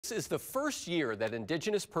This is the first year that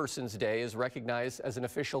Indigenous Persons Day is recognized as an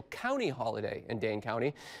official county holiday in Dane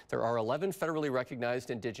County. There are 11 federally recognized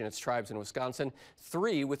Indigenous tribes in Wisconsin,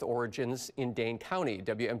 3 with origins in Dane County.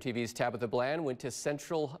 WMTV's Tabitha Bland went to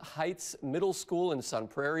Central Heights Middle School in Sun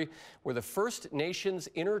Prairie, where the First Nations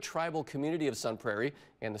intertribal community of Sun Prairie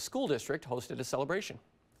and the school district hosted a celebration.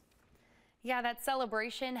 Yeah, that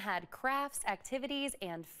celebration had crafts, activities,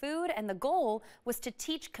 and food, and the goal was to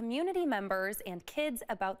teach community members and kids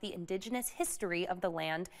about the Indigenous history of the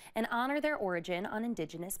land and honor their origin on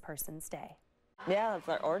Indigenous Persons Day. Yeah,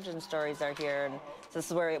 our origin stories are here, and this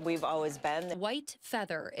is where we've always been. White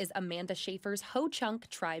Feather is Amanda Schaefer's Ho-Chunk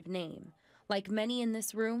tribe name. Like many in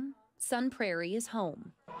this room, Sun Prairie is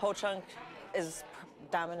home. Ho-Chunk is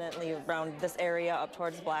dominantly around this area up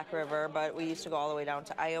towards Black River, but we used to go all the way down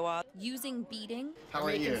to Iowa. Using beading,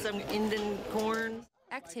 making some Indian corn,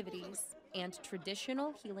 activities, and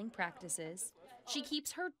traditional healing practices, she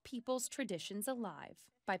keeps her people's traditions alive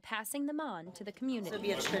by passing them on to the community. To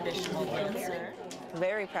be a traditional dancer.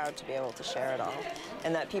 Very proud to be able to share it all,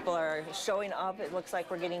 and that people are showing up. It looks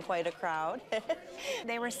like we're getting quite a crowd.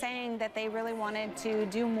 They were saying that they really wanted to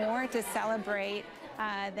do more to celebrate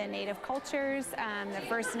the Native cultures, the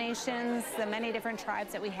First Nations, the many different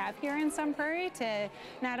tribes that we have here in Sun Prairie, to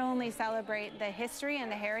not only celebrate the history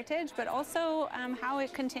and the heritage, but also how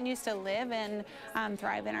it continues to live and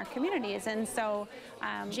thrive in our communities. And so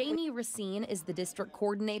Janie Racine is the district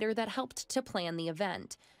coordinator that helped to plan the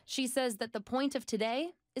event. She says that the point of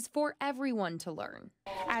today is for everyone to learn.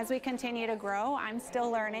 As we continue to grow, I'm still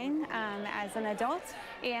learning as an adult,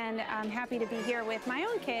 and I'm happy to be here with my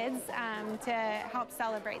own kids to help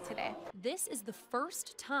celebrate today. This is the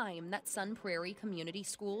first time that Sun Prairie Community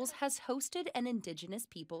Schools has hosted an Indigenous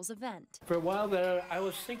Peoples event. For a while there, I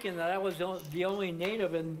was thinking that I was the only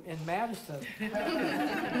Native in Madison.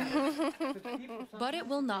 But it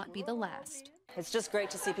will not be the last. It's just great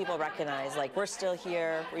to see people recognize, like, we're still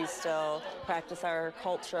here, we still practice our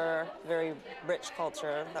culture, very rich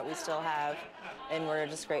culture that we still have, and we're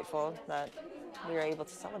just grateful that we are able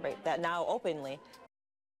to celebrate that now openly.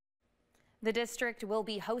 The district will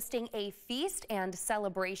be hosting a feast and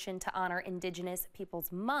celebration to honor Indigenous Peoples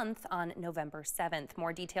Month on November 7th.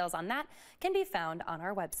 More details on that can be found on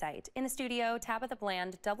our website. In the studio, Tabitha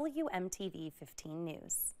Bland, WMTV 15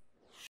 News.